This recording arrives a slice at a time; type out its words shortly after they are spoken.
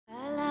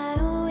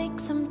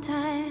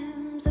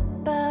sometimes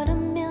about a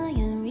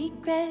million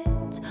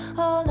regrets,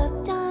 all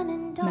I've done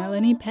and done.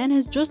 Melanie Penn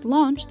has just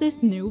launched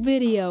this new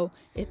video.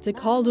 It's a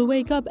call to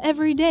wake up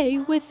every day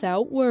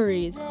without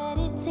worries. That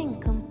it's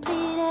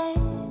incompleted.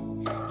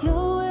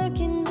 Your work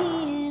in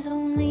me is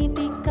only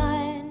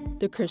begun.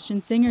 The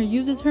Christian singer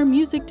uses her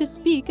music to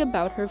speak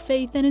about her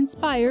faith and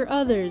inspire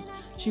others.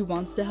 She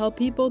wants to help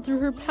people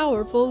through her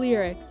powerful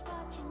lyrics.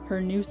 Her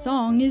new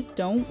song is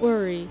Don't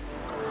Worry.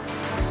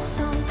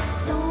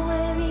 Don't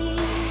worry,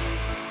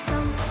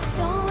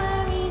 don't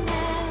worry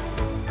now.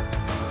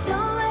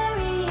 Don't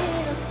worry,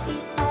 it'll be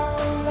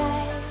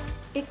alright.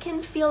 It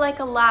can feel like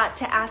a lot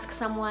to ask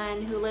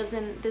someone who lives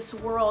in this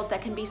world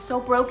that can be so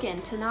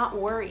broken to not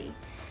worry.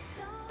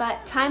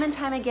 But time and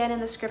time again in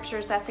the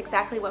scriptures, that's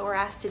exactly what we're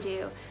asked to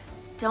do.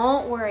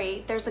 Don't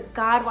worry, there's a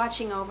God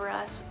watching over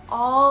us.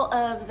 All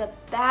of the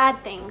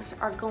bad things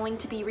are going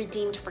to be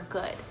redeemed for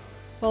good.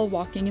 While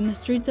walking in the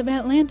streets of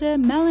Atlanta,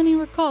 Melanie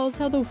recalls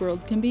how the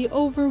world can be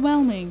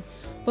overwhelming,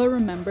 but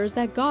remembers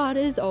that God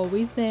is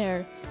always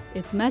there.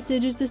 Its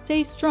message is to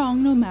stay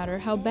strong no matter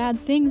how bad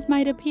things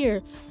might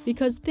appear,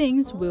 because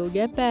things will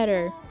get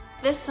better.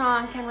 This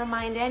song can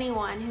remind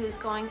anyone who's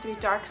going through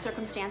dark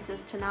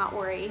circumstances to not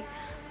worry.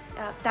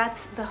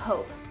 That's the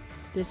hope.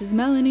 This is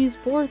Melanie's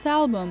 4th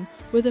album.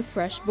 With a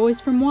fresh voice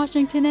from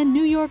Washington and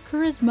New York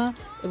charisma,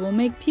 it will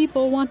make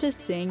people want to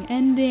sing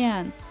and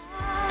dance.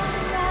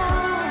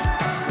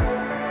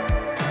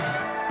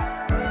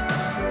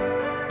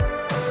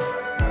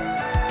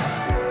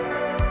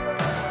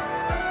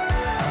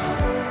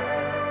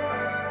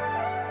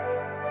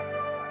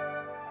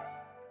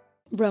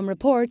 Rome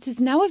Reports is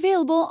now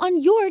available on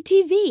your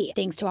TV.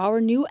 Thanks to our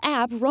new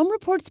app, Rome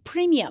Reports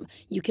Premium,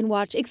 you can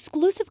watch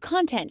exclusive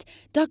content,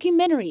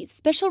 documentaries,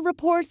 special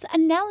reports,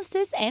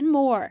 analysis, and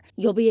more.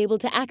 You'll be able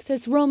to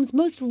access Rome's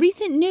most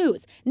recent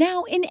news,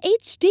 now in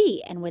HD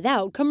and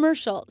without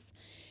commercials.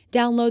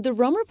 Download the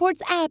Rome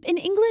Reports app in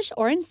English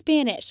or in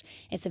Spanish.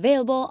 It's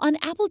available on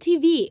Apple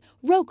TV,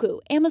 Roku,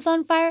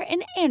 Amazon Fire,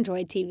 and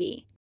Android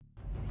TV.